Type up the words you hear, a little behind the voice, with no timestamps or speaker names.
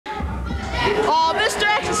Oh, Mr.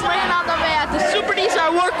 X is laying on the mat. The Super D's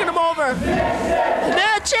are working him over.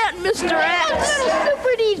 They're chanting Mr. X.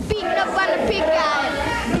 Super D's beating up on the big guy.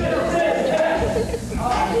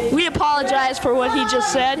 We apologize for what he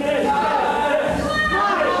just said.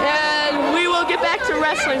 And we will get back to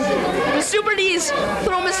wrestling. The Super D's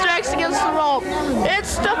throw Mr. X against the rope.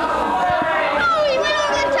 It's the... Oh, he went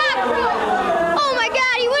over the top rope. Oh my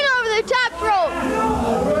God, he went over the top rope.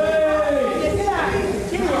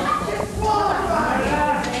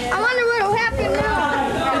 I wonder what'll happen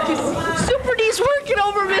now. Super D's working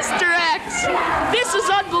over Mr. X. This is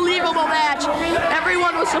an unbelievable match.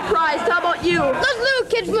 Everyone was surprised. How about you? Those little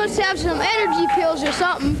kids must have some energy pills or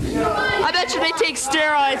something. I bet you they take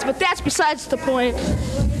steroids, but that's besides the point.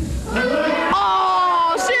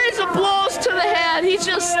 Oh, series of blows to the head. He's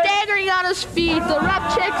just staggering on his feet. The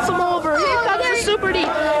ref checks him over. Here comes the Super D.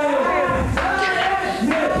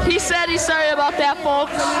 He said he's sorry about that,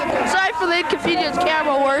 folks. Sorry for the inconvenience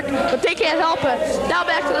camera work, but they can't help it. Now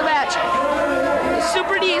back to the match. The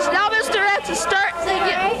Super D's. Now Mr. X is starting to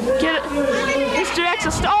get it. Mr. X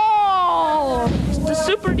is oh, the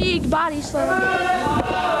Super D body slam.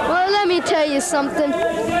 Well, let me tell you something.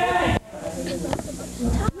 Well,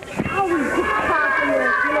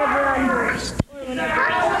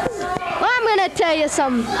 I'm gonna tell you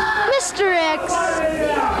something. Mr. X.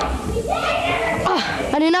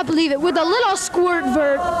 I do not believe it. With a little squirt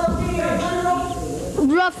vert.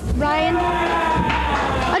 Rough Ryan.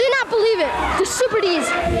 I do not believe it. The Super D's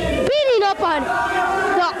beating up on the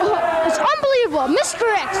it's unbelievable. Mr.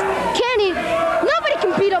 X. Nobody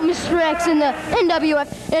can beat up Mr. X in the NWF.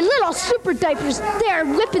 And little super diapers, they're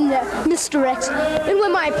whipping the Mr. X. And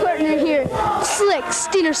with my partner here, Slick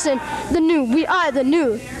Steenerson, we are the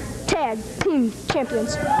new tag team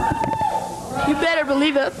champions. You better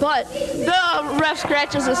believe it, but the ref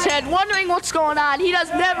scratches his head, wondering what's going on. He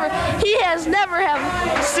has never have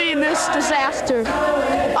seen this disaster.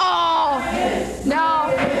 Oh,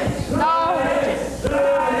 no.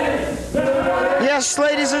 Yes,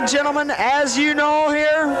 ladies and gentlemen, as you know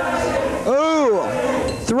here, ooh,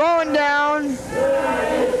 throwing down.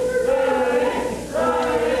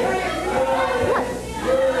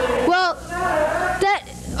 Well,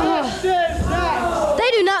 they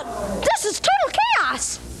do not. This is total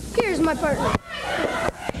chaos. Here's my partner.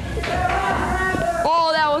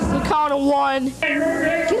 Oh, that was the count of one. Get over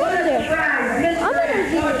there. I'm gonna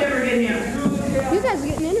you guys are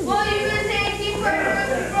getting interviewed. Well, you're going to say keep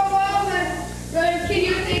working for a while, but can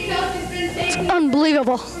you think Kelsey's been taking?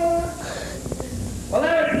 Unbelievable. Well,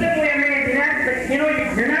 that was simply amazing. But you know,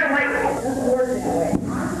 you're not like it doesn't work that way.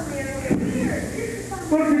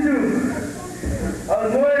 What to do? I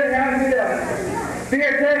was more than happy to be a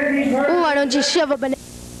tag team partner. Oh, why don't you shove up an...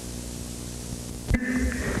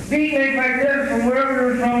 Beat me like this from wherever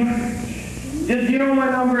they're from. Just, you know my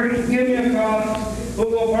number. Give me a call. We'll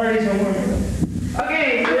go party somewhere.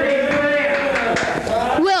 Okay,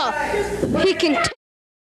 Well, he can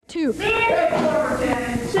too. Say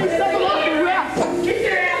something about the ref. Get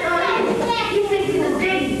your ass on. You think he's a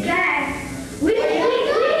big guy. We can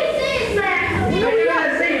say his match. what do you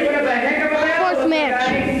gotta say? What a heck of a match. Fourth match.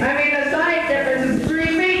 I mean, the size difference is 3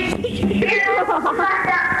 feet.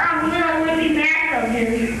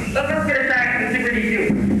 Let's get it back to the Super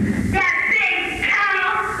D2. That big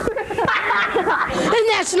cow. And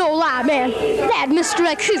that's no lie, man. That Mr.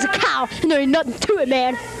 X is a cow, and there ain't nothing to it,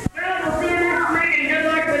 man.